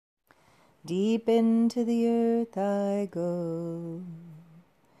Deep into the earth I go.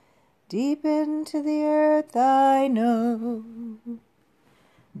 Deep into the earth I know.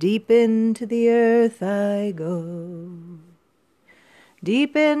 Deep into the earth I go.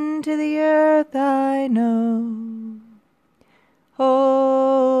 Deep into the earth I know.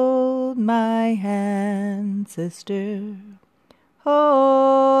 Hold my hand, sister.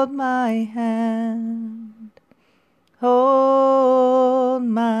 Hold my hand. Hold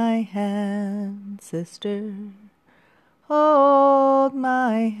my hand, sister. Hold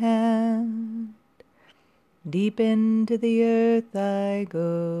my hand. Deep into the earth I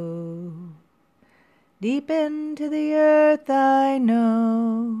go. Deep into the earth I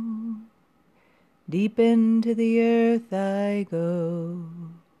know. Deep into the earth I go.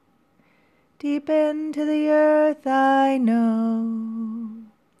 Deep into the earth I know.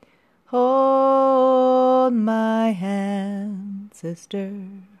 Hold my hand, sister.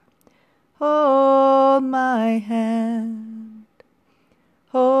 Hold my hand.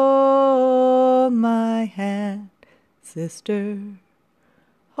 Hold my hand, sister.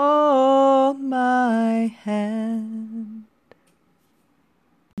 Hold my hand.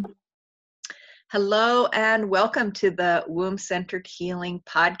 Hello and welcome to the Womb-Centered Healing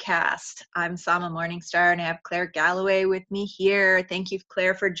Podcast. I'm Sama Morningstar and I have Claire Galloway with me here. Thank you,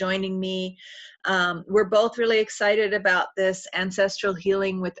 Claire, for joining me. We're both really excited about this Ancestral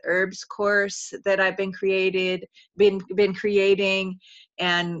Healing with Herbs course that I've been creating,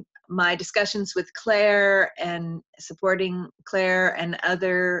 and my discussions with Claire and supporting Claire and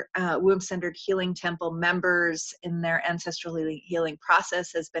other Womb-Centered Healing Temple members in their ancestral healing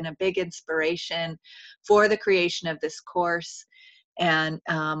process has been a big inspiration for the creation of this course. And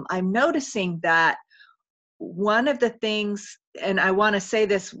I'm noticing that one of the things, and I want to say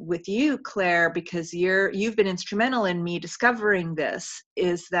this with you, Claire, because you've been instrumental in me discovering this,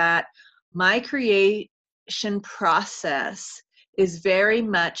 is that my creation process is very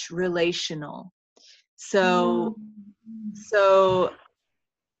much relational. So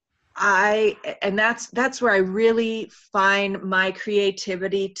that's where I really find my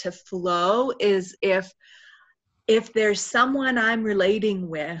creativity to flow, is if there's someone I'm relating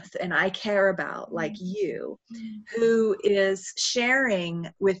with and I care about, like you, who is sharing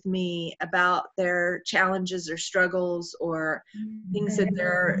with me about their challenges or struggles or things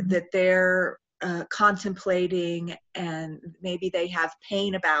that they're contemplating, and maybe they have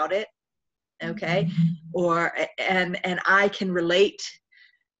pain about it, okay, and I can relate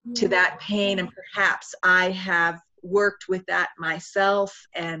to that pain, and perhaps I have worked with that myself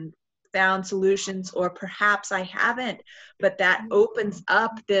and found solutions, or perhaps I haven't, but that opens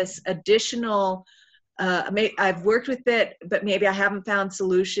up this additional I've worked with it, but maybe I haven't found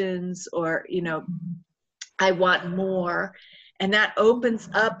solutions, or I want more, and that opens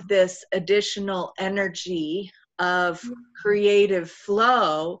up this additional energy of creative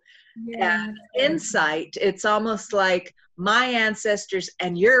flow and insight. It's almost like my ancestors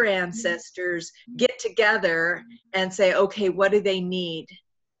and your ancestors get together and say, okay, what do they need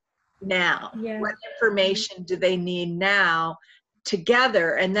now? What information do they need now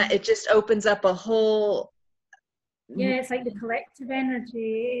together? And that it just opens up a whole it's like the collective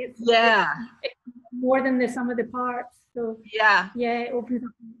energy. It's more than the sum of the parts. So it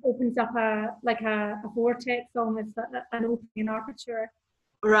opens up a vortex, almost an opening aperture.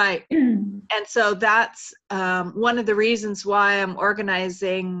 Right. And so that's one of the reasons why I'm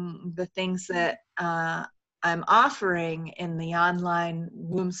organizing the things that I'm offering in the online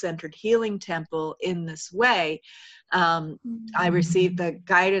Womb-Centered Healing Temple in this way. I received the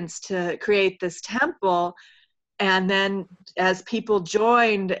guidance to create this temple, and then as people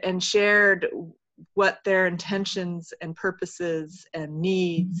joined and shared what their intentions and purposes and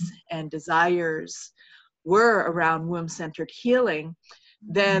needs and desires were around womb-centered healing,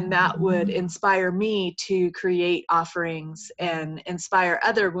 then that would inspire me to create offerings and inspire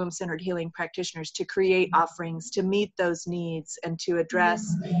other womb-centered healing practitioners to create offerings to meet those needs and to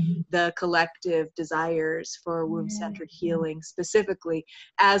address the collective desires for womb-centered healing specifically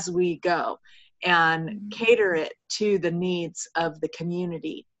as we go, and cater it to the needs of the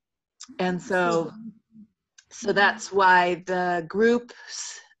community. And so that's why the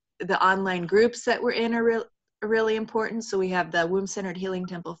groups, the online groups that we're in are really important. So we have the Womb-Centered Healing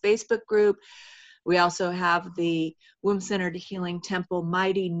Temple Facebook group. We also have the Womb-Centered Healing Temple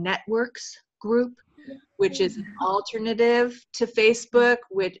Mighty Networks group, which is an alternative to Facebook,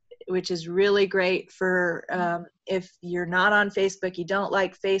 which is really great for if you're not on Facebook, you don't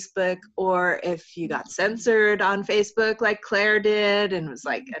like Facebook, or if you got censored on Facebook like Claire did and was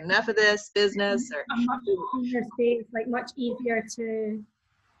like, enough of this business. Or it's like much easier to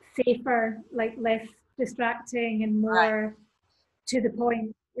safer, like less distracting and more to the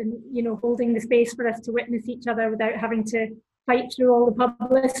point, and you know, holding the space for us to witness each other without having to fight through all the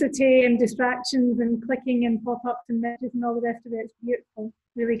publicity and distractions and clicking and pop-ups and messages and all the rest of it. It's beautiful,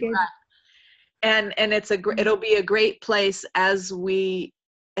 really good. And it's it'll be a great place as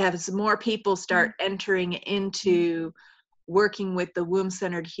more people start entering into working with the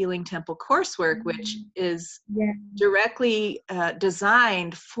Womb-Centered Healing Temple coursework, which is directly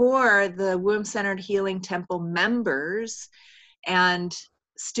designed for the Womb-Centered Healing Temple members and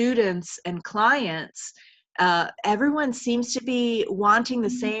students and clients. Everyone seems to be wanting the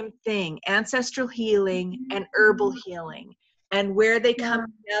same thing: ancestral healing and herbal healing, and where they come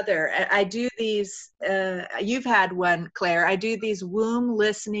together. I do these, you've had one, Claire, I do these womb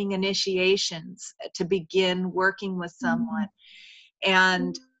listening initiations to begin working with someone.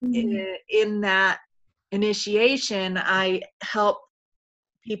 And in that initiation, I help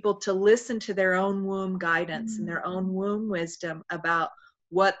people to listen to their own womb guidance and their own womb wisdom about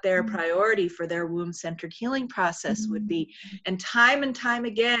what their priority for their womb-centered healing process would be. And time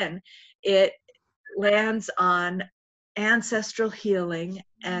again, it lands on ancestral healing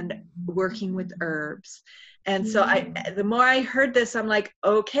and working with herbs. And so the more I heard this, I'm like,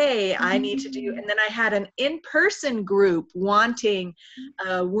 okay, I need to do. And then I had an in-person group wanting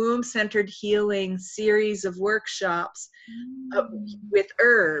a womb-centered healing series of workshops with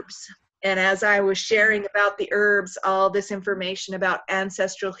herbs. And as I was sharing about the herbs, all this information about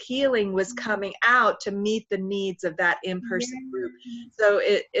ancestral healing was coming out to meet the needs of that in-person group. So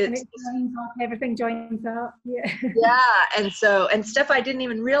everything joins up. And stuff I didn't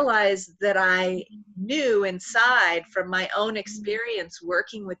even realize that I knew inside from my own experience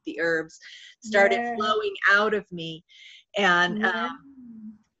working with the herbs started flowing out of me.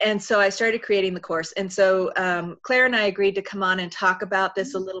 And so I started creating the course. And so Claire and I agreed to come on and talk about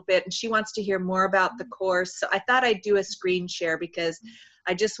this a little bit. And she wants to hear more about the course. So I thought I'd do a screen share because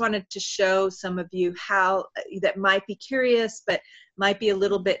I just wanted to show some of you how that might be curious, but might be a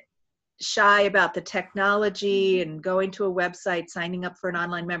little bit shy about the technology and going to a website, signing up for an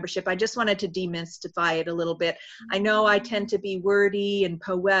online membership. I just wanted to demystify it a little bit. I know I tend to be wordy and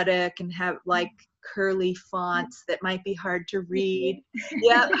poetic and have like curly fonts that might be hard to read.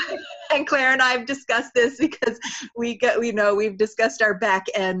 And Claire and I have discussed this because we've discussed our back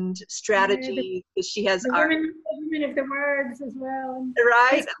end strategy because she has the women of the words as well.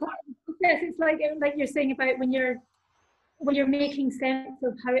 Right. It's like you're saying about when you're making sense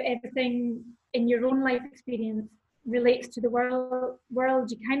of how everything in your own life experience relates to the world,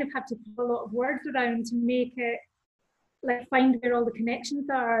 you kind of have to put a lot of words around to make it, like, find where all the connections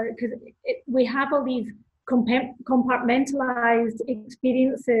are, because we have all these compartmentalized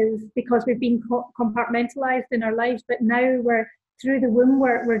experiences because we've been compartmentalized in our lives, but now we're through the womb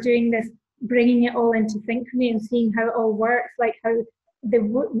work, we're doing this, bringing it all into synchrony and seeing how it all works, like how the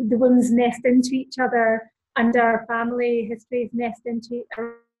wombs nest into each other and our family histories nest into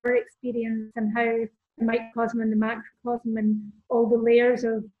our experience, and how the microcosm and the macrocosm and all the layers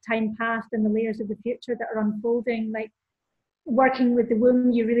of time past and the layers of the future that are unfolding. Like, working with the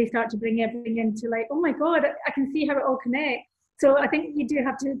womb, you really start to bring everything into, like, oh my God, I can see how it all connects. So I think you do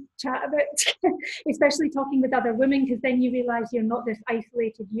have to chat about especially talking with other women, because then you realize you're not this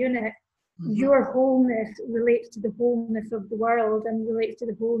isolated unit. Your wholeness relates to the wholeness of the world and relates to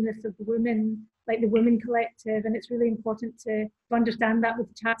the wholeness of the women, like the women collective. And it's really important to understand that,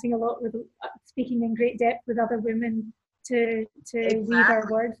 with chatting a lot, with speaking in great depth with other women to weave our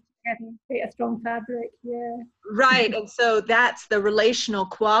words together, create a strong fabric. Right. And so that's the relational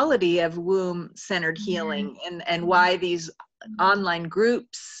quality of womb-centered healing, and why these online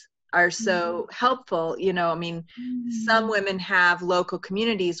groups are so helpful. You know, I mean, some women have local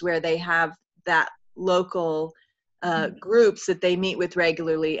communities where they have that local groups that they meet with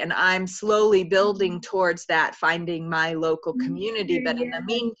regularly, and I'm slowly building towards that, finding my local community. But in the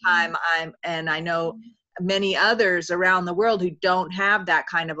meantime, I know many others around the world who don't have that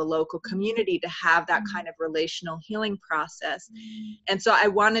kind of a local community to have that kind of relational healing process. And so I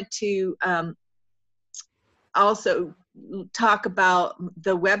wanted to also talk about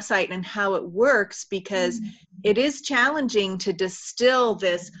the website and how it works, because it is challenging to distill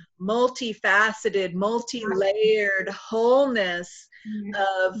this multifaceted, multi-layered wholeness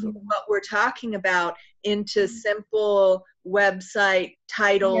of what we're talking about into simple website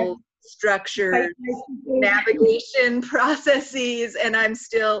title structured navigation processes, and I'm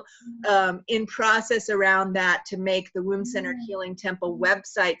still in process around that to make the Womb Centered Healing Temple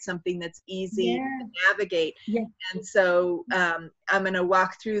website something that's easy to navigate. And so I'm going to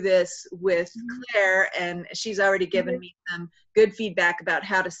walk through this with Claire, and she's already given me some good feedback about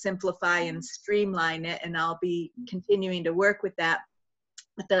how to simplify and streamline it, and I'll be continuing to work with that.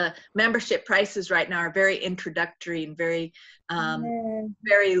 But the membership prices right now are very introductory and very,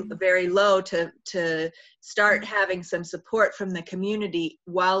 very low to start having some support from the community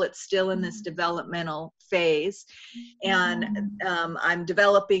while it's still in this developmental phase. And I'm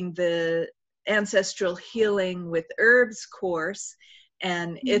developing the Ancestral Healing with Herbs course,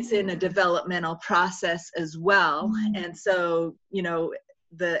 and it's in a developmental process as well. And so, you know,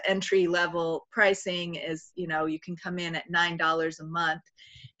 the entry level pricing is, you know, you can come in at $9 a month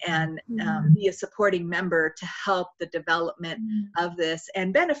and be a supporting member to help the development of this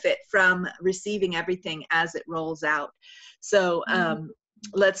and benefit from receiving everything as it rolls out. So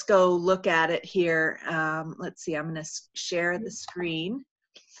let's go look at it here. Let's see, I'm going to share the screen.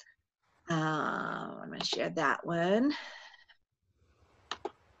 I'm going to share that one.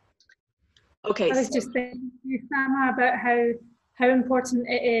 Okay. I was just thinking, Sama, about how important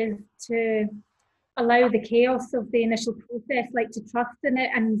it is to allow the chaos of the initial process, like to trust in it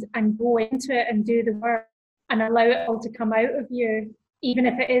and go into it and do the work and allow it all to come out of you, even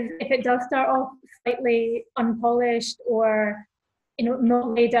if it does start off slightly unpolished or, you know,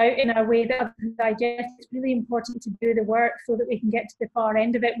 not laid out in a way that I can digest. It's really important to do the work so that we can get to the far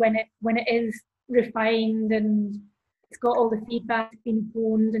end of it when it is refined and it's got all the feedback being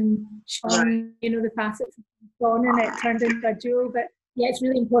honed and shown, you know, the facets gone and it turned into a jewel. But yeah, it's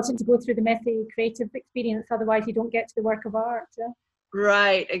really important to go through the messy creative experience, otherwise you don't get to the work of art.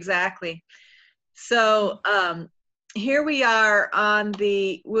 Right, exactly. So here we are on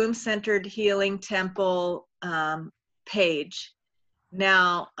the Womb Centered Healing Temple page.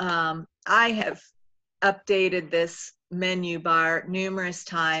 Now, I have updated this menu bar numerous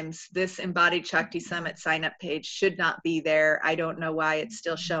times. This Embodied Shakti Summit sign up page should not be there. I don't know why it's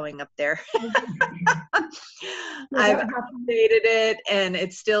still showing up there. I've updated it and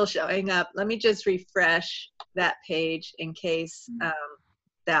it's still showing up. Let me just refresh that page in case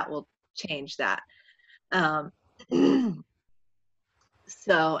that will change that.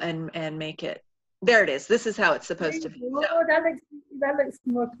 So, and make it, there it is. This is how it's supposed to be. Oh, that looks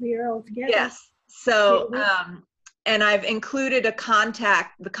more clear altogether. Yes. So, and I've included the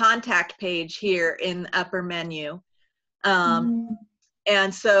contact page here in the upper menu.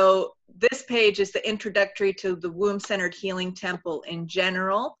 And so this page is the introductory to the Womb Centered Healing Temple in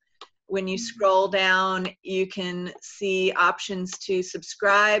general. When you scroll down, you can see options to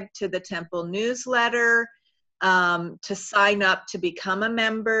subscribe to the temple newsletter, to sign up to become a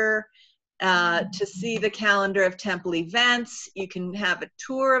member, to see the calendar of temple events. You can have a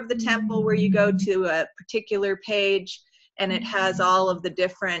tour of the temple where you go to a particular page and it has all of the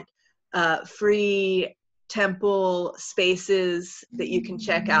different free temple spaces that you can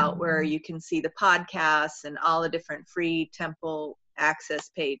check out, where you can see the podcasts and all the different free temple access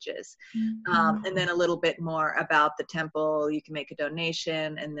pages. And then a little bit more about the temple. You can make a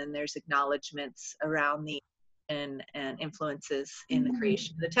donation, and then there's acknowledgments around the and influences in the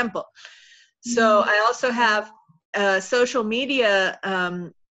creation of the temple. So I also have social media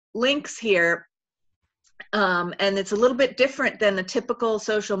links here, and it's a little bit different than the typical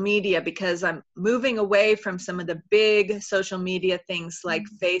social media because I'm moving away from some of the big social media things like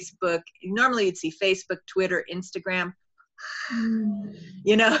Facebook. Normally you'd see Facebook, Twitter, Instagram.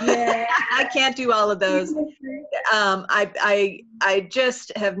 You know, I can't do all of those. I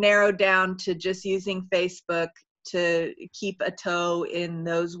just have narrowed down to just using Facebook to keep a toe in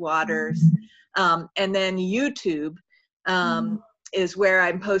those waters. And then YouTube is where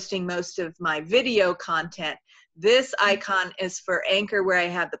I'm posting most of my video content. This icon is for Anchor, where I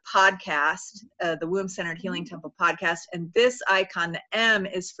have the podcast, the Womb Centered Healing Temple podcast. And this icon, the M,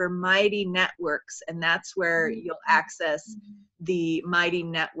 is for Mighty Networks. And that's where you'll access the Mighty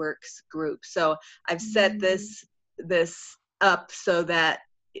Networks group. So I've set this up so that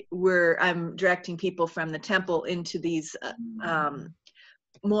I'm directing people from the temple into these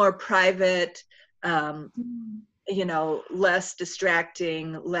more private, you know, less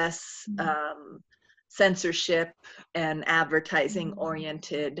distracting, less censorship and advertising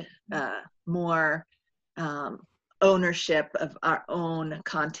oriented, more ownership of our own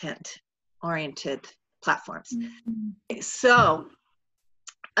content oriented platforms. So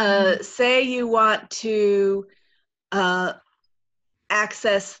say you want to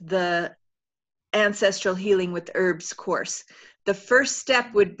access the Ancestral Healing with Herbs course. the first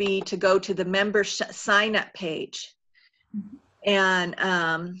step would be to go to the member sign up page. And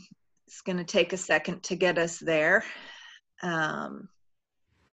it's going to take a second to get us there. Here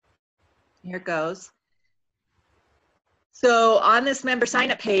goes. So on this member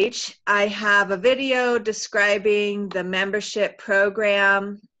sign up page, I have a video describing the membership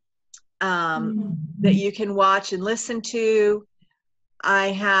program that you can watch and listen to.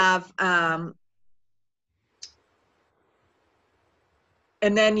 I have,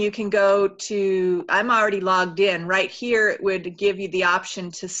 and then you can go to, I'm already logged in. Right here, it would give you the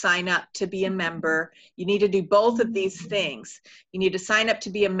option to sign up to be a member. You need to do both of these things. You need to sign up to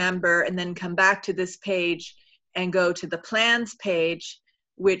be a member and then come back to this page and go to the plans page,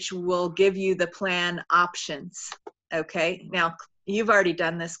 which will give you the plan options. Okay, now you've already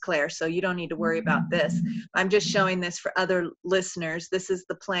done this, Claire, so you don't need to worry about this. I'm just showing this for other listeners. This is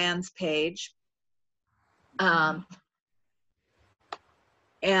the plans page.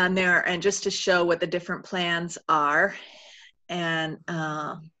 And just to show what the different plans are, and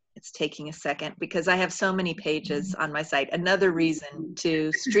it's taking a second because I have so many pages on my site. Another reason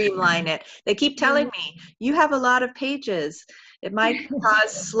to streamline it. They keep telling me, you have a lot of pages. It might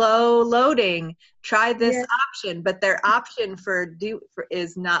cause slow loading. Try this option, but their option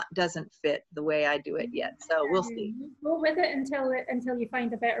doesn't fit the way I do it yet. So we'll see. You go with it until you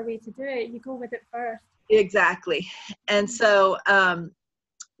find a better way to do it. You go with it first. Exactly. And so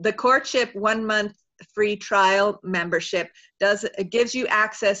the Courtship 1 month free trial membership gives you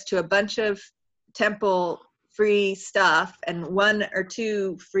access to a bunch of Temple free stuff and 1 or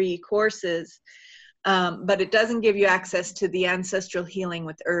 2 free courses, but it doesn't give you access to the Ancestral Healing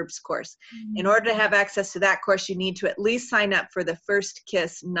with Herbs course. In order to have access to that course, you need to at least sign up for the First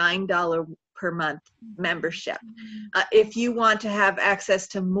Kiss $9 per month membership. If you want to have access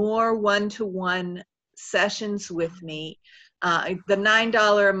to more one-to-one sessions with me, the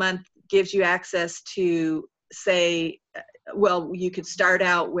 $9 a month gives you access to, say, well, you could start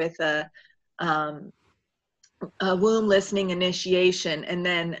out with a womb listening initiation, and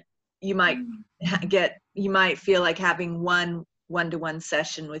then you might feel like having one-to-one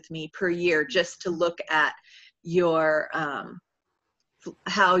session with me per year, just to look at your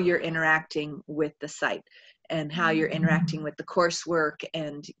how you're interacting with the site and how you're interacting with the coursework,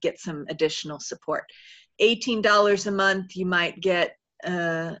 and get some additional support. $18 a month, you might get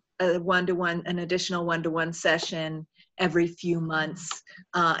an additional one-to-one session every few months.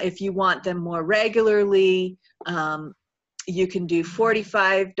 If you want them more regularly, you can do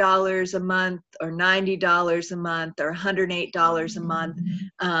 $45 a month or $90 a month or $108 a month,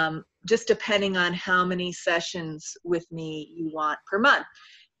 just depending on how many sessions with me you want per month.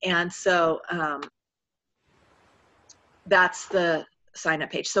 And so that's the sign up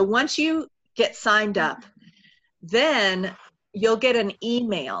page. So once you get signed up, then you'll get an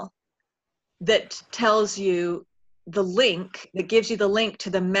email that tells you the link, that gives you the link to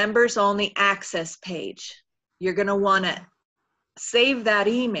the members only access page. You're going to want to save that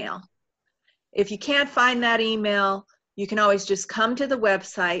email. If you can't find that email, you can always just come to the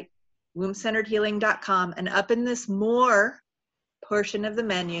website, wombcenteredhealing.com, and up in this more portion of the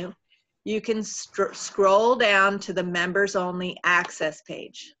menu, you can scroll down to the members only access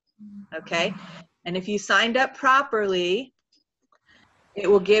page. Okay? And if you signed up properly, it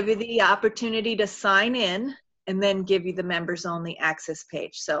will give you the opportunity to sign in and then give you the members only access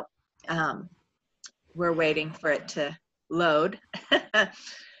page. So we're waiting for it to load.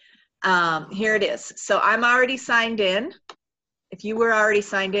 Here it is. So I'm already signed in. If you were already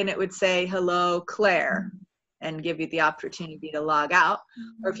signed in, it would say, hello, Claire, and give you the opportunity to log out.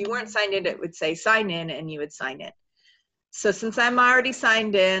 Or if you weren't signed in, it would say sign in, and you would sign in. So since I'm already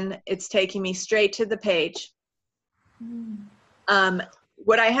signed in, it's taking me straight to the page.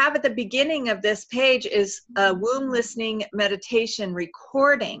 What I have at the beginning of this page is a womb listening meditation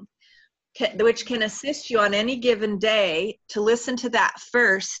recording, which can assist you on any given day to listen to that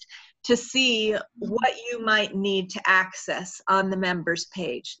first, to see what you might need to access on the members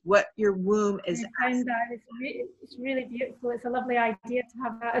page, what your womb is. I find that it's really beautiful. It's a lovely idea to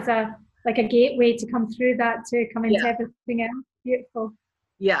have that as a gateway to come through that, to come into everything else. Beautiful.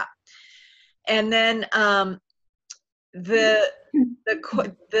 Yeah. And then the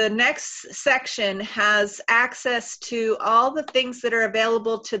next section has access to all the things that are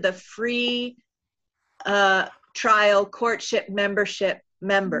available to the free trial courtship membership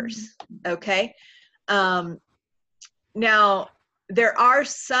members. Okay. Now there are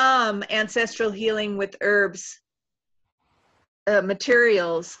some Ancestral Healing with Herbs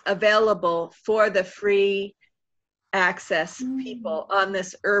materials available for the free access people on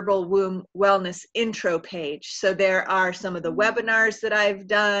this Herbal Womb Wellness intro page. So there are some of the webinars that I've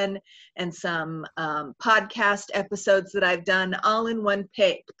done and some podcast episodes that I've done all in one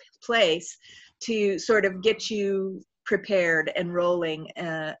place to sort of get you prepared and rolling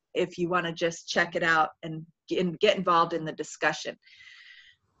if you want to just check it out and get involved in the discussion.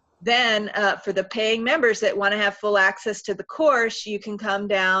 Then for the paying members that want to have full access to the course, you can come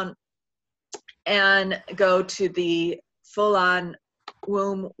down and go to the full-on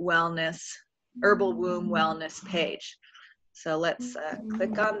womb wellness, Herbal Womb Wellness page. So let's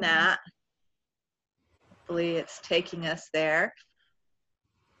click on that. Hopefully it's taking us there.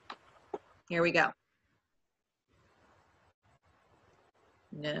 Here we go.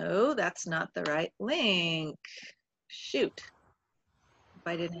 No, that's not the right link. Shoot. If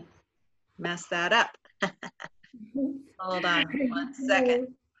I didn't mess that up. Hold on 1 second.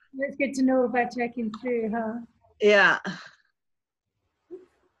 It's good to know about checking through, huh? Yeah.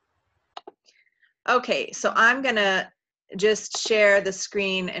 Okay, so I'm gonna just share the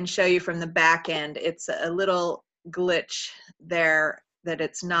screen and show you from the back end. It's a little glitch there that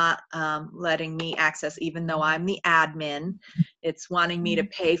it's not letting me access, even though I'm the admin. It's wanting me to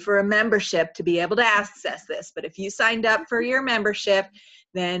pay for a membership to be able to access this. But if you signed up for your membership,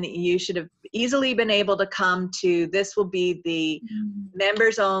 then you should have easily been able to come to, this will be the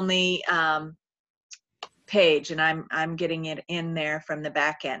members only page, and I'm getting it in there from the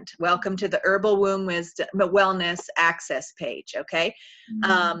back end. Welcome to the Herbal Womb Wellness access page, okay?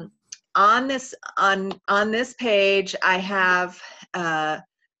 On this page, I have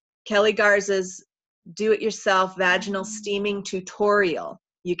Kelly Garza's do-it-yourself vaginal steaming tutorial.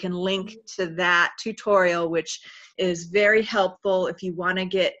 You can link to that tutorial, which is very helpful if you want to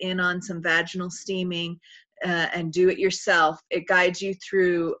get in on some vaginal steaming and do it yourself. It guides you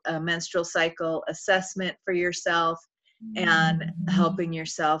through a menstrual cycle assessment for yourself and helping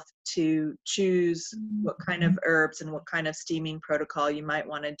yourself to choose what kind of herbs and what kind of steaming protocol you might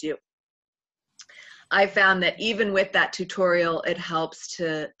want to do. I found that even with that tutorial, it helps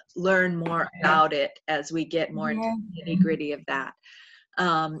to learn more about it as we get more into the nitty-gritty of that.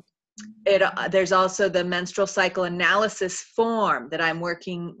 There's also the menstrual cycle analysis form that I'm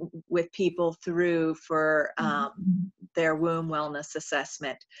working with people through for their womb wellness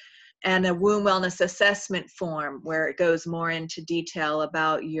assessment, and a womb wellness assessment form where it goes more into detail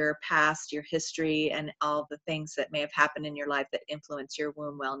about your past, your history, and all the things that may have happened in your life that influence your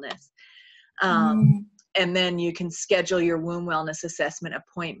womb wellness. And then you can schedule your womb wellness assessment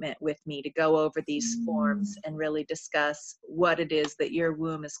appointment with me to go over these forms and really discuss what it is that your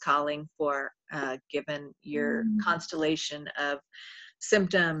womb is calling for, given your constellation of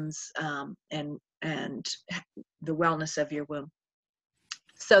symptoms and the wellness of your womb.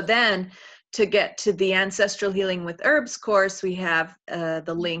 So then to get to the Ancestral Healing with Herbs course, we have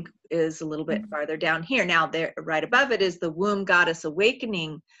the link is a little bit farther down here. Now there, right above it is the Womb Goddess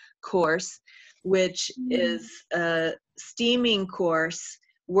Awakening course, which is a steaming course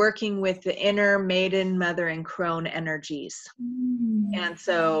working with the inner maiden, mother, and crone energies. And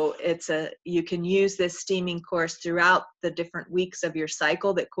so you can use this steaming course throughout the different weeks of your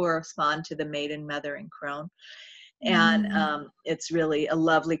cycle that correspond to the maiden, mother, and crone. And it's really a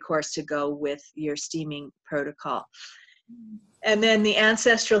lovely course to go with your steaming protocol. And then the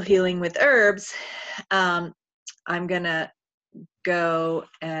Ancestral Healing with Herbs, I'm gonna go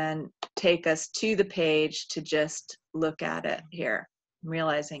and take us to the page to just look at it here. I'm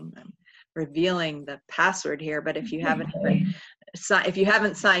realizing I'm revealing the password here, but if you haven't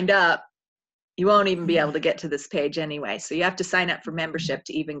signed up, you won't even be able to get to this page anyway. So you have to sign up for membership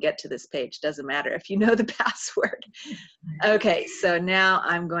to even get to this page. Doesn't matter if you know the password. Okay, so now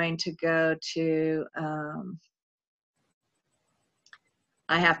I'm going to go to,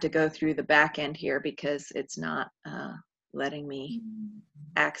 I have to go through the back end here because it's not letting me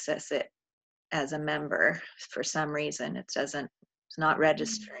access it as a member for some reason. It's not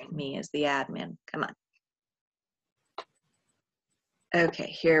registering me as the admin. Come on. Okay,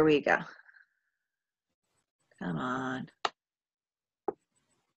 here we go. Come on.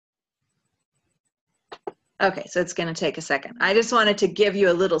 Okay, so it's going to take a second. I just wanted to give you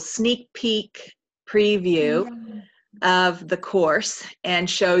a little sneak peek preview of the course and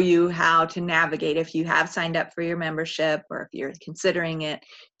show you how to navigate. If you have signed up for your membership, or if you're considering it,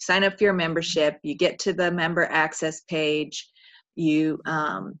 sign up for your membership, you get to the member access page, you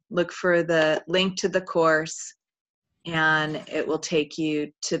look for the link to the course, and it will take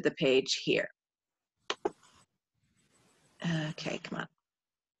you to the page here. Okay, come on.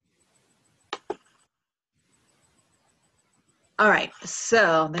 All right,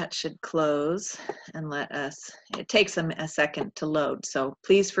 so that should close and let us, it takes a second to load, so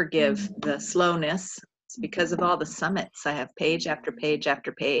please forgive the slowness. It's because of all the summits. I have page after page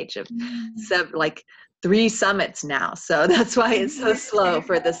after page of like 3 summits now, so that's why it's so slow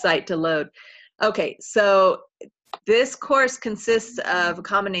for the site to load. Okay, so this course consists of a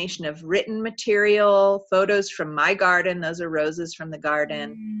combination of written material, photos from my garden, those are roses from the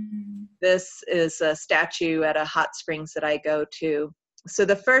garden. This is a statue at a hot springs that I go to. So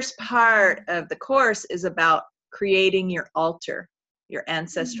the first part of the course is about creating your altar, your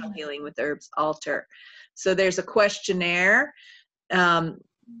ancestral healing with herbs altar. So there's a questionnaire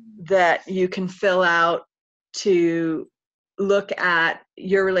that you can fill out to look at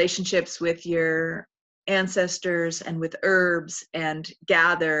your relationships with your ancestors and with herbs and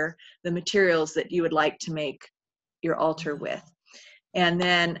gather the materials that you would like to make your altar with. And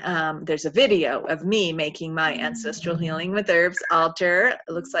then there's a video of me making my ancestral healing with herbs altar.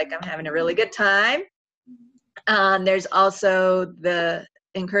 It looks like I'm having a really good time. There's also the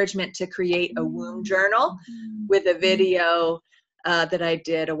encouragement to create a womb journal with a video that I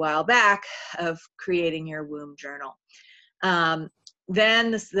did a while back of creating your womb journal.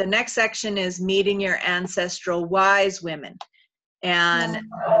 Then the next section is meeting your ancestral wise women. And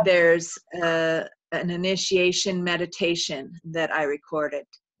there's an initiation meditation that I recorded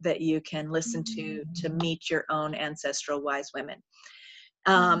that you can listen to meet your own ancestral wise women.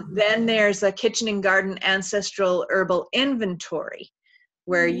 Then there's a kitchen and garden ancestral herbal inventory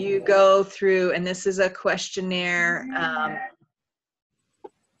where you go through, and this is a questionnaire,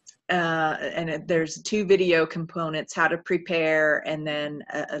 and there's 2 video components, how to prepare, and then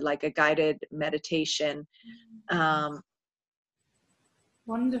like a guided meditation.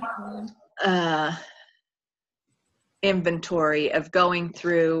 Wonderful. Inventory of going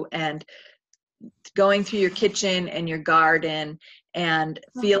through your kitchen and your garden and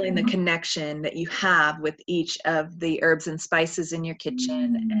feeling the connection that you have with each of the herbs and spices in your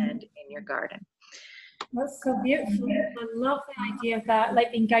kitchen and in your garden. That's so beautiful. I love the idea of that,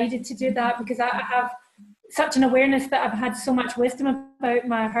 like being guided to do that, because I have such an awareness that I've had so much wisdom about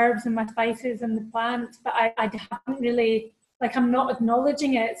my herbs and my spices and the plants, but I haven't really, like, I'm not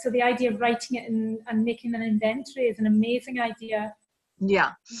acknowledging it. So the idea of writing it and making an inventory is an amazing idea.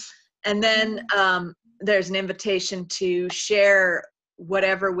 Yeah. And then there's an invitation to share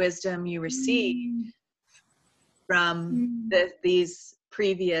whatever wisdom you receive from these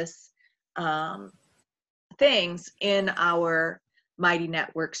previous things in our Mighty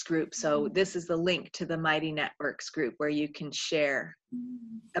Networks group. So this is the link to the Mighty Networks group where you can share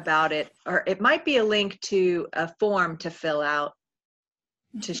about it, or it might be a link to a form to fill out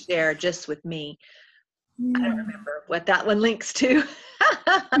to share just with me. I don't remember what that one links to.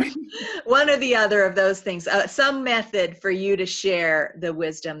 One or the other of those things, some method for you to share the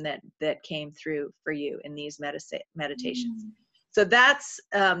wisdom that came through for you in these meditations. So that's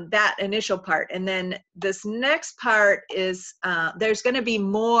that initial part. And then this next part is there's going to be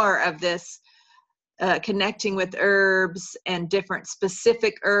more of this connecting with herbs and different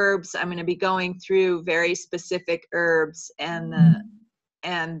specific herbs. I'm going to be going through very specific herbs and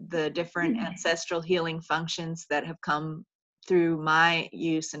the different ancestral healing functions that have come through my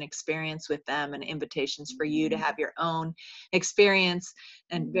use and experience with them, and invitations for you to have your own experience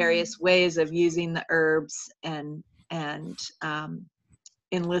and various ways of using the herbs and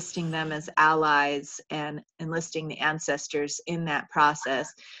enlisting them as allies and enlisting the ancestors in that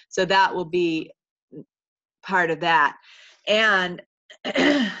process. So that will be part of that. And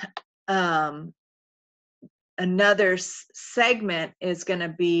another segment is going to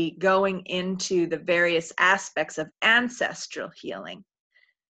be going into the various aspects of ancestral healing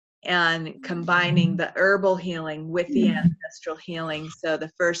and combining the herbal healing with the ancestral healing. So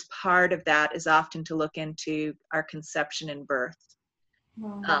the first part of that is often to look into our conception and birth.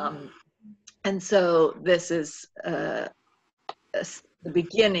 And so this is the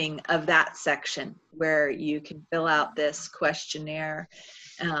beginning of that section where you can fill out this questionnaire,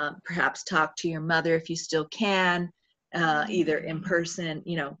 perhaps talk to your mother if you still can, either in person,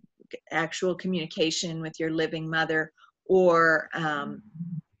 actual communication with your living mother, or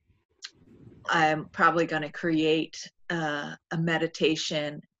I'm probably going to create a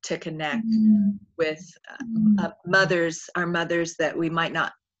meditation to connect with our mothers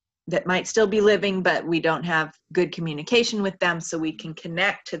that might still be living, but we don't have good communication with them, so we can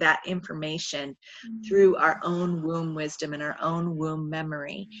connect to that information through our own womb wisdom and our own womb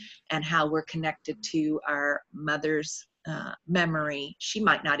memory, and how we're connected to our mother's memory. She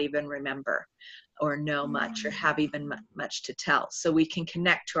might not even remember or know much or have even much to tell. So we can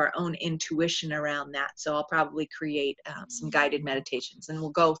connect to our own intuition around that. So I'll probably create some guided meditations, and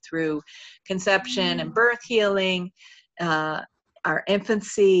we'll go through conception and birth healing, our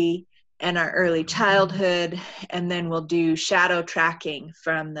infancy and our early childhood, and then we'll do shadow tracking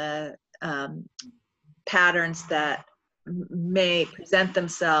from the patterns that may present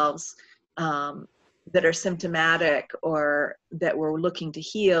themselves that are symptomatic or that we're looking to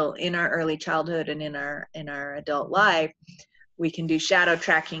heal in our early childhood and in our adult life. We can do shadow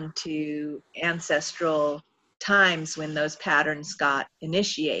tracking to ancestral times when those patterns got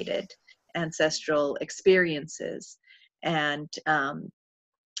initiated, ancestral experiences. And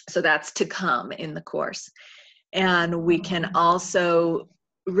so that's to come in the course. And we can also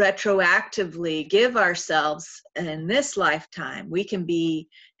retroactively give ourselves in this lifetime, we can be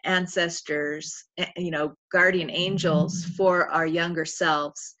ancestors, guardian angels for our younger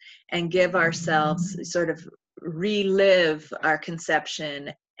selves, and give ourselves, sort of relive our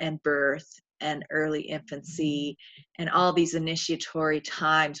conception and birth and early infancy and all these initiatory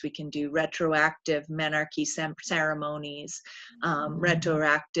times. We can do retroactive menarche ceremonies,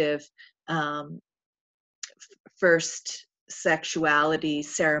 retroactive first sexuality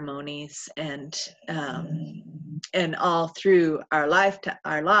ceremonies, and all through our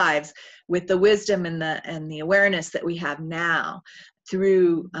lives, with the wisdom and the awareness that we have now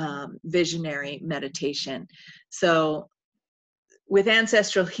through visionary meditation. So with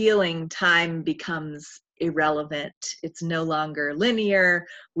ancestral healing, time becomes irrelevant. It's no longer linear.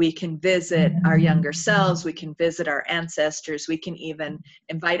 We can visit our younger selves. We can visit our ancestors. We can even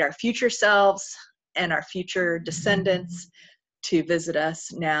invite our future selves and our future descendants to visit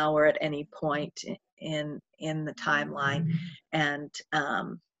us now or at any point in the timeline, and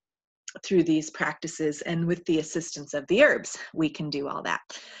through these practices and with the assistance of the herbs, we can do all that.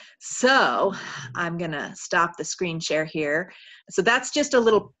 So I'm gonna stop the screen share here. So that's just a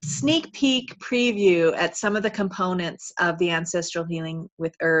little sneak peek preview at some of the components of the ancestral healing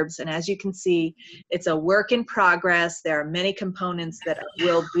with herbs. And as you can see, it's a work in progress. There are many components that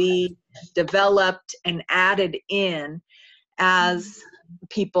will be developed and added in as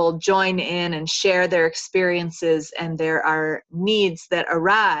people join in and share their experiences, and there are needs that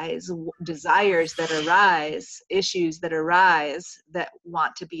arise, desires that arise, issues that arise that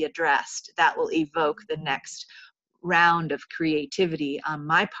want to be addressed. That will evoke the next round of creativity on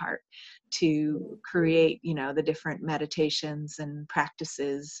my part to create, the different meditations and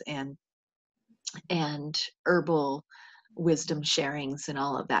practices and herbal wisdom sharings and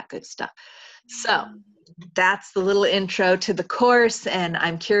all of that good stuff. So that's the little intro to the course, and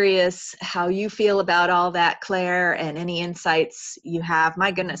I'm curious how you feel about all that, Claire, and any insights you have.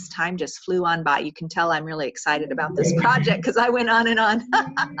 My goodness, time just flew on by. You can tell I'm really excited about this project because I went on and on.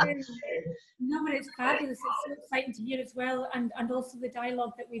 No, but it's fabulous. It's so exciting to hear as well, and also the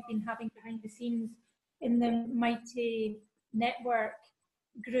dialogue that we've been having behind the scenes in the Mighty Network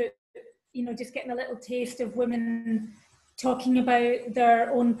group, just getting a little taste of women talking about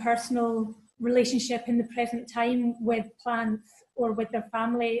their own personal relationship in the present time with plants or with their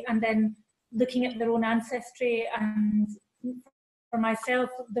family, and then looking at their own ancestry. And for myself,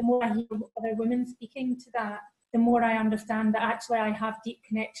 the more I hear other women speaking to that, the more I understand that actually I have deep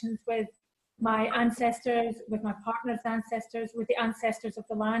connections with my ancestors, with my partner's ancestors, with the ancestors of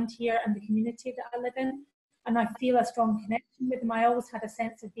the land here and the community that I live in. And I feel a strong connection with them. I always had a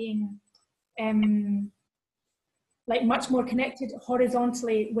sense of being much more connected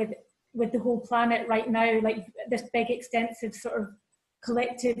horizontally with the whole planet right now, like this big extensive sort of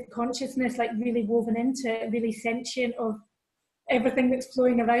collective consciousness, like really woven into it, really sentient of everything that's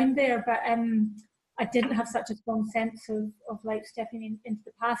flowing around there. But I didn't have such a strong sense of like stepping into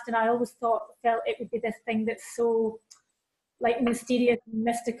the past, and I always felt it would be this thing that's so like mysterious and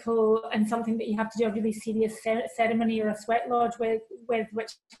mystical, and something that you have to do a really serious ceremony or a sweat lodge with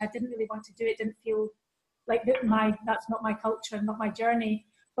which I didn't really want to do. It didn't feel like that's not my culture, not my journey.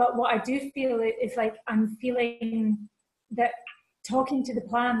 But what I do feel is like I'm feeling that talking to the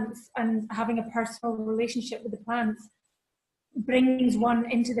plants and having a personal relationship with the plants brings one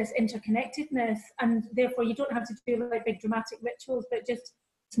into this interconnectedness, and therefore you don't have to do like big dramatic rituals, but just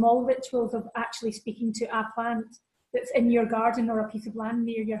small rituals of actually speaking to a plant that's in your garden or a piece of land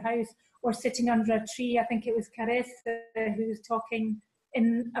near your house, or sitting under a tree. I think it was Carissa who was talking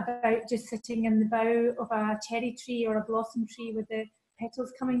about just sitting in the bough of a cherry tree or a blossom tree with the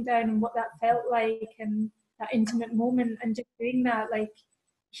petals coming down, and what that felt like, and that intimate moment. And just doing that, like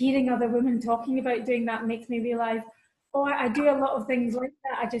hearing other women talking about doing that, makes me realize, oh, I do a lot of things like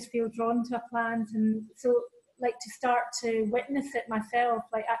that. I just feel drawn to a plant, and so like to start to witness it myself,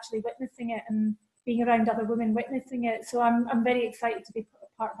 like actually witnessing it and being around other women witnessing it. So I'm very excited to be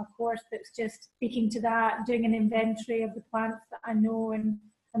part of a course that's just speaking to that, doing an inventory of the plants that I know, and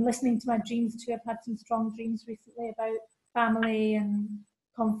listening to my dreams too. I've had some strong dreams recently about family and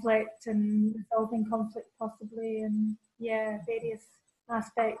conflict and resolving conflict possibly, and various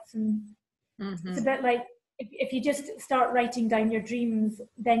aspects. And it's a bit like if you just start writing down your dreams,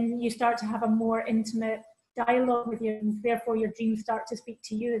 then you start to have a more intimate dialogue with your dreams. Therefore, your dreams start to speak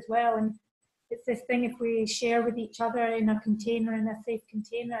to you as well. And it's this thing, if we share with each other in a container, in a safe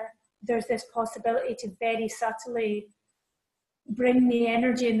container, there's this possibility to very subtly bring the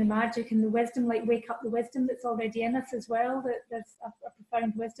energy and the magic and the wisdom, like wake up the wisdom that's already in us as well. That there's a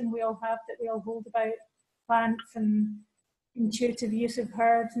profound wisdom we all have, that we all hold about plants and intuitive use of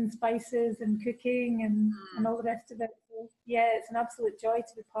herbs and spices and cooking and all the rest of it. So, yeah, it's an absolute joy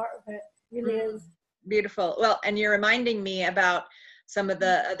to be part of it. It really is. Beautiful. Well, and you're reminding me about some of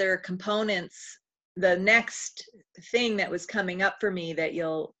the other components. The next thing that was coming up for me that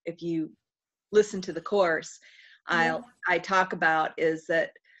you'll, if you listen to the course, I talk about is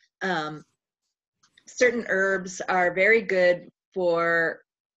that certain herbs are very good for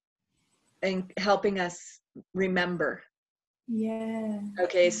helping us remember. Yeah.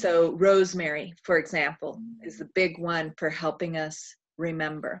 Okay, so rosemary, for example, is the big one for helping us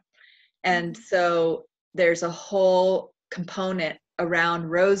remember. And so there's a whole component around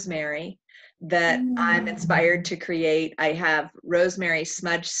rosemary that I'm inspired to create. I have rosemary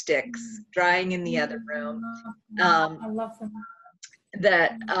smudge sticks drying in the other room. I love them.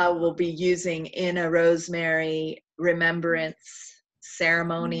 That we'll be using in a rosemary remembrance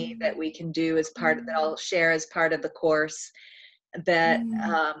ceremony that we can do as part of, that I'll share as part of the course, that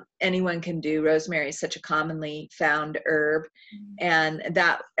anyone can do. Rosemary is such a commonly found herb, and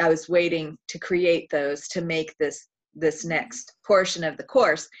that I was waiting to create those to make this next portion of the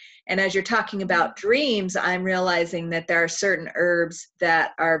course. And as you're talking about dreams, I'm realizing that there are certain herbs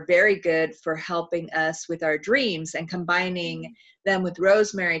that are very good for helping us with our dreams, and combining them with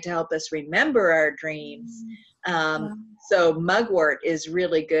rosemary to help us remember our dreams. So mugwort is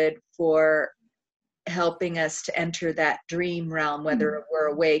really good for helping us to enter that dream realm, whether we're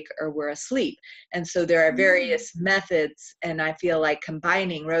awake or we're asleep. And so there are various methods, and I feel like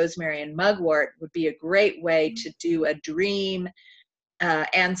combining rosemary and mugwort would be a great way to do a dream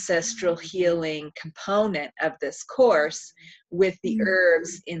ancestral healing component of this course with the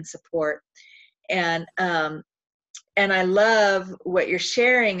herbs in support. And I love what you're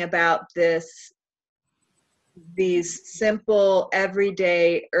sharing about these simple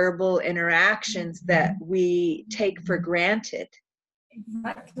everyday herbal interactions that we take for granted.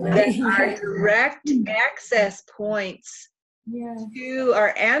 Exactly. That are direct access points to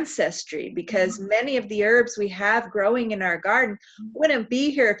our ancestry, because many of the herbs we have growing in our garden wouldn't be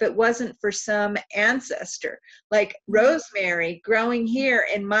here if it wasn't for some ancestor. Like rosemary growing here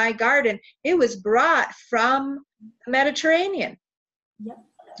in my garden, it was brought from the Mediterranean,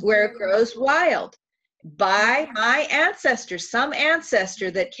 where it grows wild, by my ancestors. Some ancestor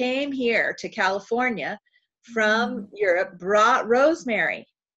that came here to California from Europe brought rosemary.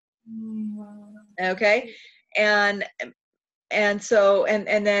 Okay, and so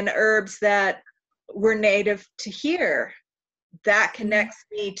then herbs that were native to here, that connects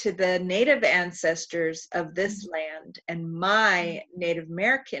me to the native ancestors of this land and my Native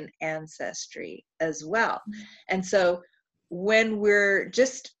American ancestry as well. And so when we're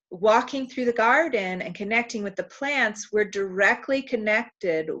just walking through the garden and connecting with the plants, we're directly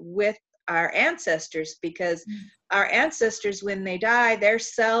connected with our ancestors, because our ancestors, when they die, their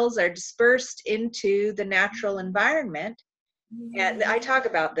cells are dispersed into the natural environment. And I talk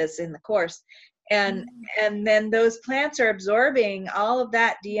about this in the course. And then those plants are absorbing all of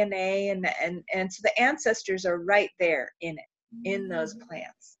that DNA, and so the ancestors are right there in it, in those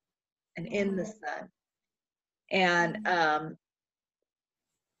plants and in the sun.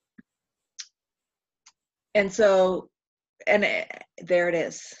 And so there it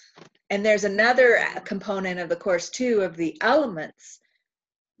is. And there's another component of the course too, of the elements: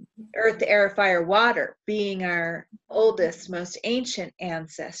 earth, air, fire, water, being our oldest, most ancient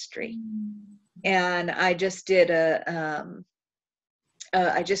ancestry. And I just did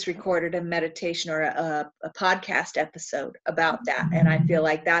I just recorded a meditation or a podcast episode about that. And I feel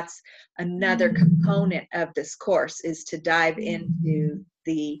like that's another component of this course, is to dive into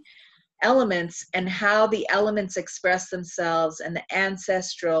the elements and how the elements express themselves, and the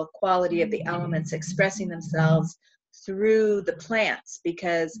ancestral quality of the elements expressing themselves through the plants,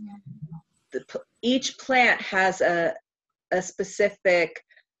 because each plant has a specific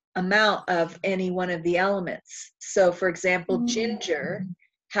amount of any one of the elements. So for example, ginger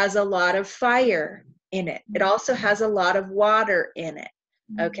has a lot of fire in it. It also has a lot of water in it.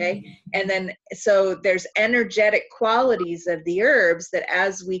 Okay. And then, so there's energetic qualities of the herbs that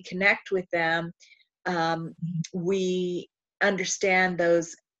as we connect with them, we understand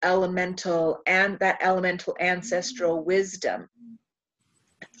those elemental and that elemental ancestral wisdom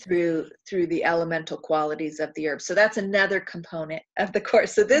through the elemental qualities of the herb. So that's another component of the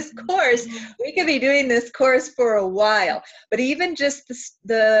course. So this course, we could be doing this course for a while, but even just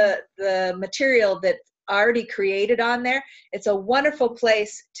the material that's already created on there, it's a wonderful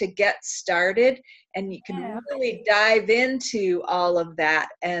place to get started, and you can really dive into all of that.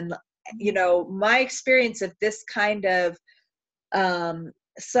 And you know, my experience of this kind of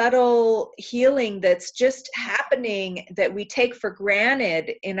subtle healing that's just happening that we take for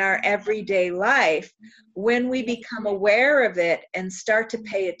granted in our everyday life, when we become aware of it and start to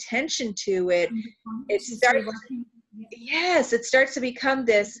pay attention to it, it starts to become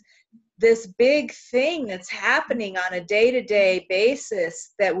this big thing that's happening on a day-to-day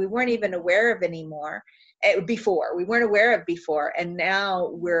basis that we weren't even aware of anymore. Before we weren't aware of before, and now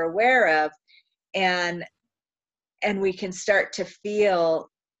we're aware of, and we can start to feel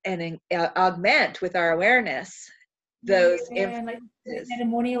and augment with our awareness those like the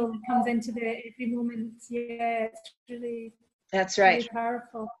ceremonial comes into the every moment. It's really, that's right, really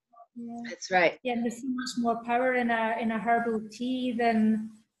powerful. That's right. And there's so much more power in a herbal tea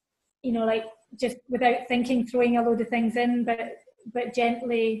than, you know, like just without thinking throwing a load of things in, but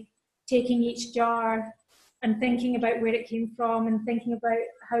gently taking each jar and thinking about where it came from, and thinking about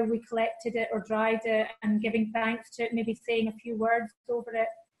how we collected it or dried it, and giving thanks to it, maybe saying a few words over it,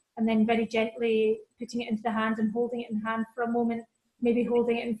 and then very gently putting it into the hand and holding it in hand for a moment, maybe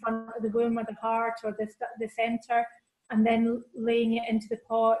holding it in front of the womb or the heart or the center, and then laying it into the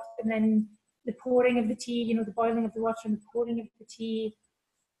pot, and then the pouring of the tea, you know, the boiling of the water and the pouring of the tea,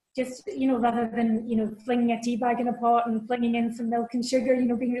 just, you know, rather than, you know, flinging a tea bag in a pot and flinging in some milk and sugar, you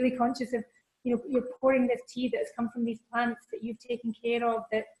know, being really conscious of, you know, you're pouring this tea that has come from these plants that you've taken care of,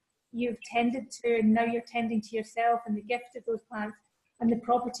 that you've tended to, and now you're tending to yourself, and the gift of those plants and the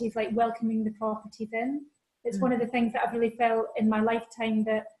properties, like welcoming the properties in. It's one of the things that I've really felt in my lifetime,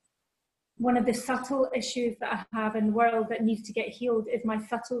 that one of the subtle issues that I have in the world that needs to get healed is my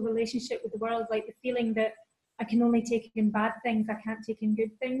subtle relationship with the world, like the feeling that I can only take in bad things, I can't take in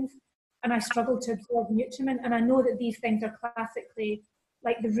good things, and I struggle to absorb nutriment. And I know that these things are classically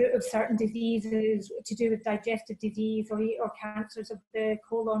like the root of certain diseases, to do with digestive disease or cancers of the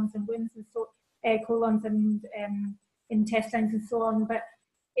colons and wombs, and so colons and intestines and so on. But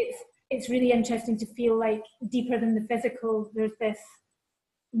it's really interesting to feel like deeper than the physical, there's this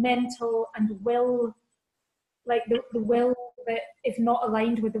mental and will, like the will that is not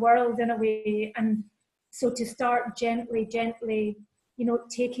aligned with the world in a way. And so to start gently, you know,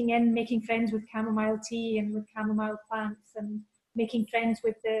 taking in, making friends with chamomile tea and with chamomile plants, and making friends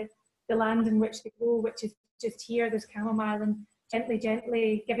with the land in which they grow, which is just here, there's chamomile, and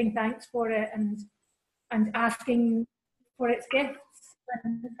gently giving thanks for it, and asking for its gifts,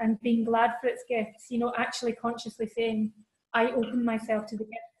 and being glad for its gifts, you know, actually consciously saying, I open myself to the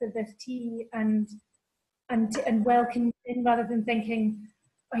gifts of this tea, and welcome in, rather than thinking,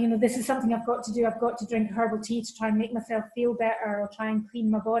 oh, you know, this is something I've got to do, I've got to drink herbal tea to try and make myself feel better, or try and clean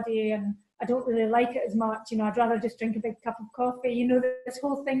my body, and I don't really like it as much, you know, I'd rather just drink a big cup of coffee, you know, this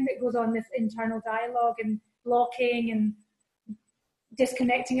whole thing that goes on, this internal dialogue and blocking and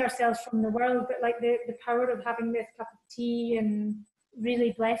disconnecting ourselves from the world. But like the power of having this cup of tea and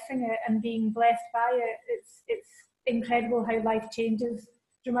really blessing it and being blessed by it, it's incredible how life changes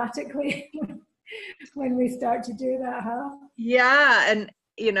dramatically when we start to do that, huh? Yeah, and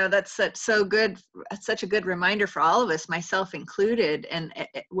you know, that's such a good reminder for all of us, myself included. And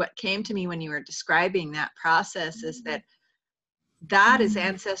what came to me when you were describing that process is that is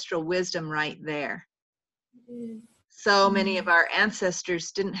ancestral wisdom right there. So many of our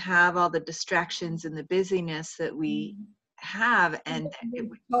ancestors didn't have all the distractions and the busyness that we have, and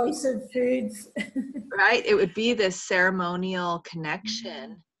choice of foods. Right, it would be this ceremonial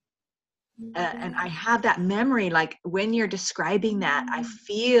connection. And I have that memory, like when you're describing that, I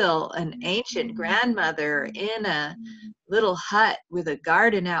feel an ancient grandmother in a little hut with a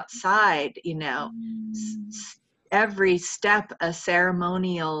garden outside, you know, every step a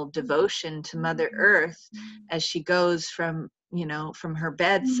ceremonial devotion to Mother Earth as she goes from, you know, from her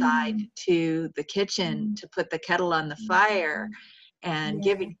bedside to the kitchen to put the kettle on the fire, and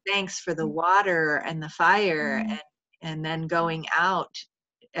giving thanks for the water and the fire, and then going out,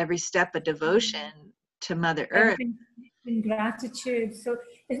 every step of devotion to Mother Earth. In gratitude. So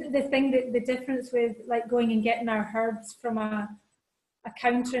isn't the thing that the difference with like going and getting our herbs from a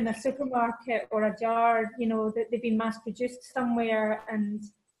counter in a supermarket or a jar, you know, that they've been mass produced somewhere, and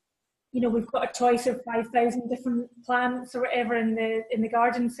you know, we've got a choice of 5,000 different plants or whatever in the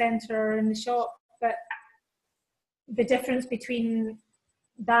garden centre or in the shop. But the difference between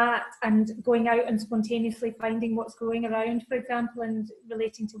that and going out and spontaneously finding what's growing around, for example, and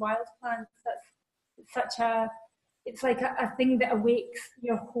relating to wild plants, that's such a, it's like a thing that awakes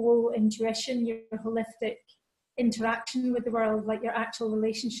your whole intuition, your holistic interaction with the world, like your actual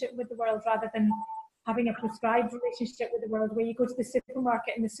relationship with the world, rather than having a prescribed relationship with the world where you go to the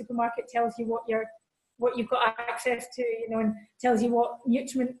supermarket and the supermarket tells you what you've got access to, you know, and tells you what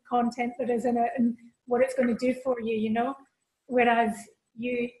nutrient content there is in it and what it's going to do for you, you know. Whereas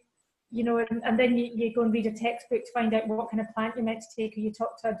you know, and then you go and read a textbook to find out what kind of plant you're meant to take, or you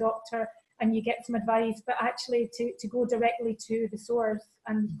talk to a doctor and you get some advice. But actually to go directly to the source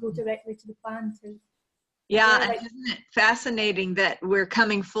and go directly to the plant is, yeah, like, isn't it fascinating that we're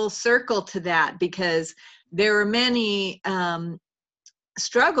coming full circle to that, because there were many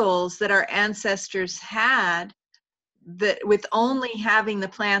struggles that our ancestors had that with only having the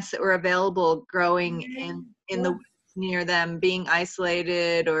plants that were available growing in the near them, being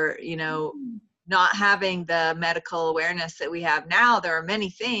isolated, or you know, not having the medical awareness that we have now. There are many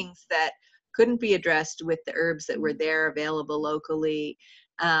things that couldn't be addressed with the herbs that were there available locally.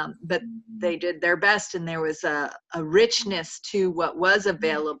 But they did their best, and there was a richness to what was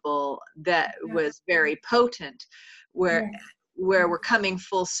available that was very potent, where we're coming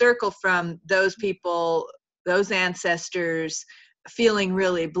full circle from those people, those ancestors, feeling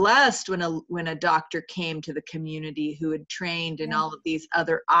really blessed when a doctor came to the community who had trained in all of these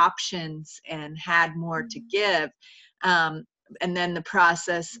other options and had more to give. And then the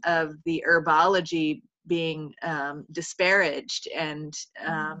process of the herbology being disparaged and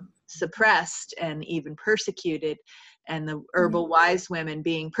suppressed and even persecuted, and the herbal wise women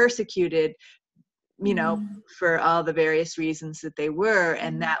being persecuted, you know, for all the various reasons that they were,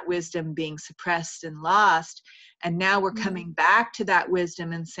 and that wisdom being suppressed and lost. And now we're coming back to that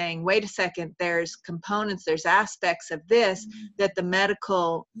wisdom and saying, wait a second, there's components, there's aspects of this that the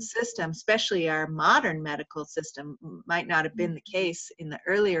medical system, especially our modern medical system, might not have been the case in the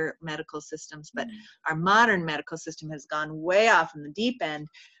earlier medical systems, but our modern medical system has gone way off in the deep end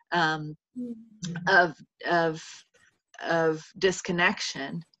of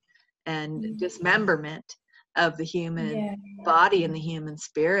disconnection and dismemberment of the human body and the human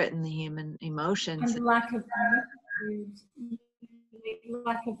spirit and the human emotions. And lack of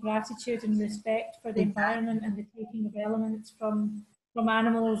gratitude and respect for the environment, and the taking of elements from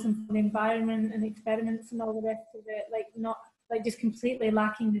animals and from the environment and experiments and all the rest of it, like not like just completely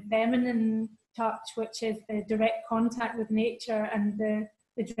lacking the feminine touch, which is the direct contact with nature and the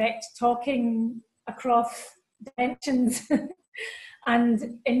direct talking across dimensions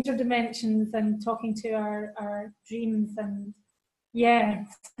and interdimensions, and talking to our dreams. And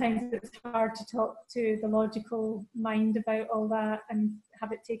sometimes it's hard to talk to the logical mind about all that and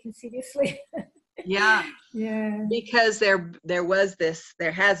have it taken seriously. Because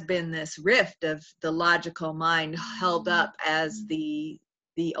there has been this rift of the logical mind held up as the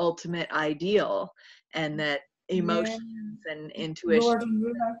ultimate ideal, and that emotions and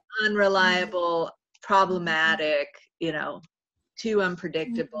intuition unreliable, problematic, you know, too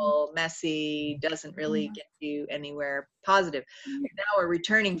unpredictable, messy, doesn't really get you anywhere positive. Now we're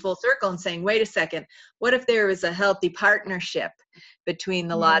returning full circle and saying, wait a second, what if there was a healthy partnership between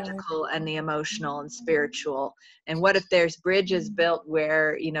the logical and the emotional and spiritual? And what if there's bridges built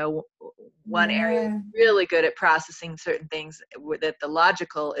where, you know, one area is really good at processing certain things that the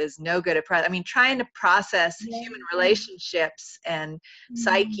logical is no good at trying to process human relationships and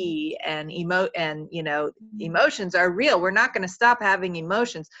psyche and emotions are real. We're not going to stop having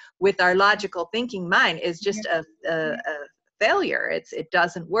emotions with our logical thinking mind. Is just a failure. It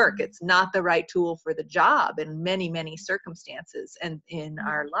doesn't work. It's not the right tool for the job in many circumstances and in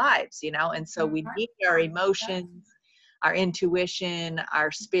our lives, you know. And so we need our emotions, our intuition,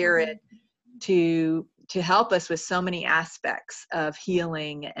 our spirit to help us with so many aspects of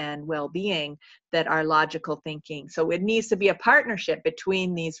healing and well-being that our logical thinking. So it needs to be a partnership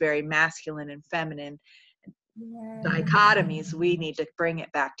between these very masculine and feminine dichotomies. We need to bring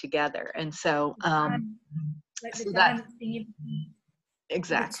it back together. And so like the dance being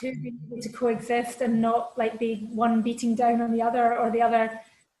exactly the two being able to coexist and not like be one beating down on the other, or the other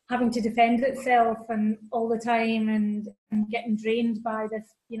having to defend itself and all the time and getting drained by this,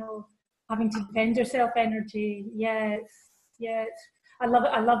 you know, having to defend yourself energy. I love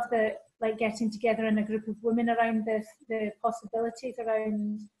it. I love the like getting together in a group of women around this, the possibilities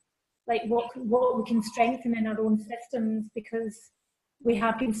around like what we can strengthen in our own systems, because we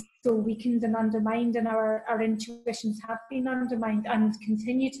have been so weakened and undermined, and our intuitions have been undermined and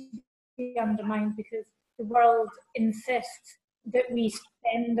continue to be undermined, because the world insists that we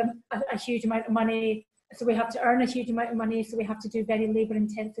spend a huge amount of money. So we have to earn a huge amount of money, so we have to do very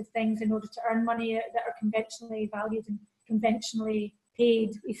labour-intensive things in order to earn money that are conventionally valued and conventionally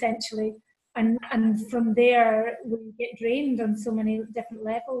paid, essentially. And from there, we get drained on so many different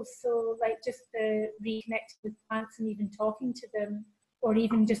levels. So like just the reconnecting with plants and even talking to them, or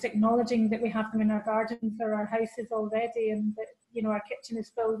even just acknowledging that we have them in our gardens or our houses already, and that, you know, our kitchen is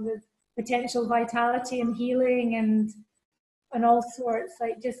filled with potential vitality and healing and all sorts.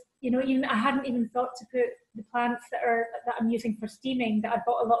 Like just, you know, even I hadn't even thought to put the plants that I'm using for steaming, that I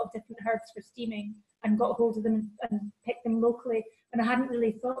bought a lot of different herbs for steaming and got hold of them and picked them locally. And I hadn't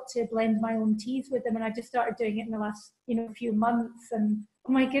really thought to blend my own teas with them. And I just started doing it in the last, you know, few months. And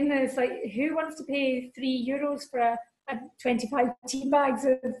oh my goodness, like who wants to pay €3 for a 25 tea bags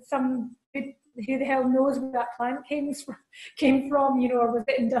of some, who the hell knows where that plant came from, you know, or was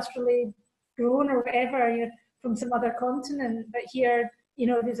it industrially grown or whatever, you know, from some other continent. But here, you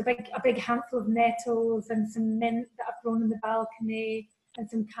know, there's a big handful of nettles and some mint that I've grown in the balcony, and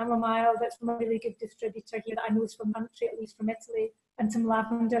some chamomile that's from a really good distributor here that I know is from country, at least from Italy, and some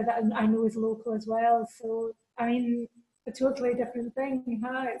lavender that I know is local as well. So I mean, a totally different thing.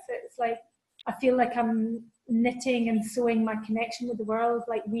 Huh? It's like I feel like I'm knitting and sewing my connection with the world,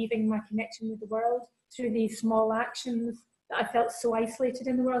 like weaving my connection with the world through these small actions that I felt so isolated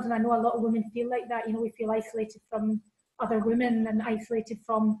in the world. And I know a lot of women feel like that. You know, we feel isolated from other women and isolated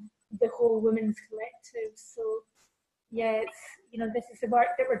from the whole women's collective. So yeah, it's, you know, this is the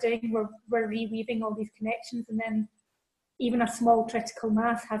work that we're doing. We're reweaving all these connections, and then even a small critical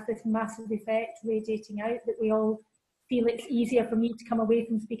mass has this massive effect radiating out, that we all feel it's easier for me to come away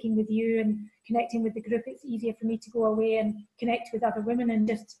from speaking with you and connecting with the group. It's easier for me to go away and connect with other women and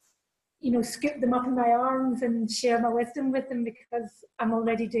just, you know, scoop them up in my arms and share my wisdom with them, because I'm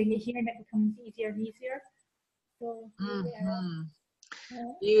already doing it here and it becomes easier and easier. So, yeah.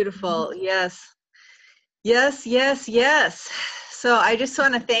 Beautiful. Yes. Yes, yes, yes. So I just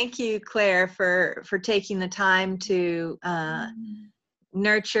want to thank you, Claire, for taking the time to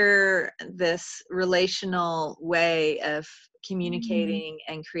nurture this relational way of communicating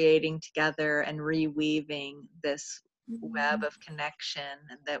and creating together and reweaving this web of connection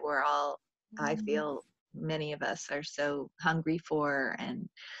that we're all, I feel many of us are so hungry for and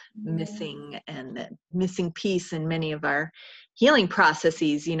missing piece in many of our healing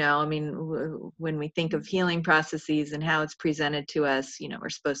processes. You know, I mean, when we think of healing processes and how it's presented to us, you know,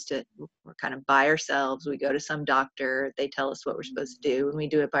 we're kind of by ourselves. We go to some doctor, they tell us what we're supposed to do, and we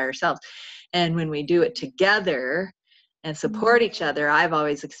do it by ourselves. And when we do it together and support each other, I've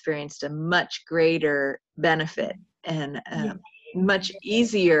always experienced a much greater benefit and much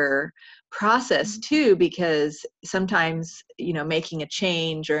easier process too, because sometimes, you know, making a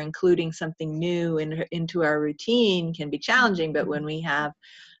change or including something new into our routine can be challenging. But when we have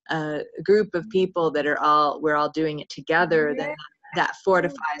a group of people that we're all doing it together, then that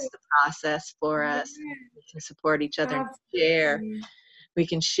fortifies the process for us. We can support each other and share. We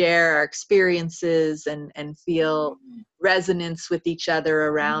can share our experiences and feel resonance with each other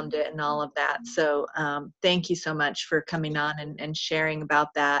around it and all of that. So thank you so much for coming on and sharing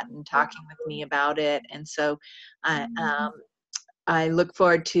about that and talking with me about it. And so I look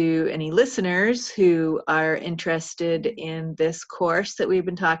forward to any listeners who are interested in this course that we've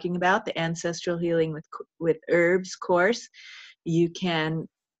been talking about, the Ancestral Healing with Herbs course. You can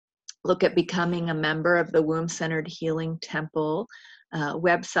look at becoming a member of the Womb Centered Healing Temple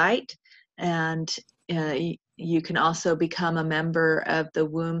website, and you can also become a member of the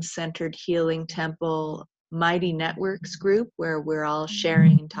Womb Centered Healing Temple Mighty Networks group, where we're all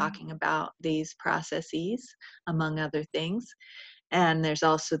sharing and talking about these processes, among other things. And there's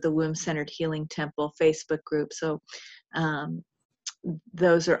also the Womb Centered Healing Temple Facebook group. So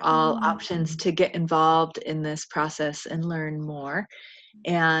those are all options to get involved in this process and learn more.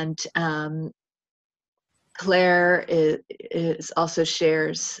 And Claire also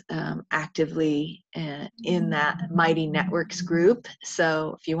shares actively in that Mighty Networks group.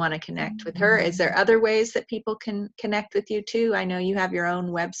 So if you want to connect with her, is there other ways that people can connect with you too? I know you have your own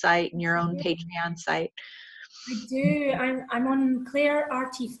website and your own Patreon site. I do. I'm on Claire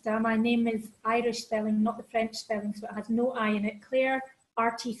Artista. My name is Irish spelling, not the French spelling, so it has no I in it.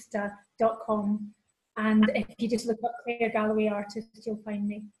 ClaireArtista.com. And if you just look up Claire Galloway Artist, you'll find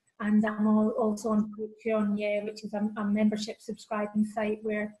me. And I'm also on Patreon, which is a membership subscribing site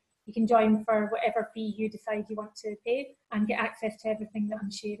where you can join for whatever fee you decide you want to pay and get access to everything that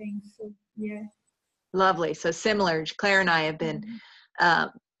I'm sharing. So, yeah. Lovely. So similar, Claire and I have been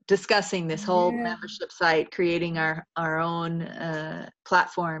discussing this whole membership site, creating our own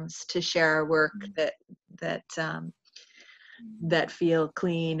platforms to share our work that feel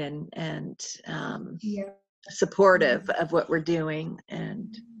clean and supportive of what we're doing.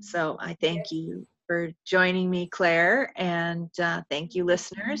 And so I thank you for joining me, Claire, and thank you,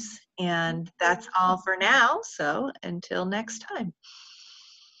 listeners. And that's all for now. So until next time.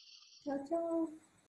 Ciao, ciao.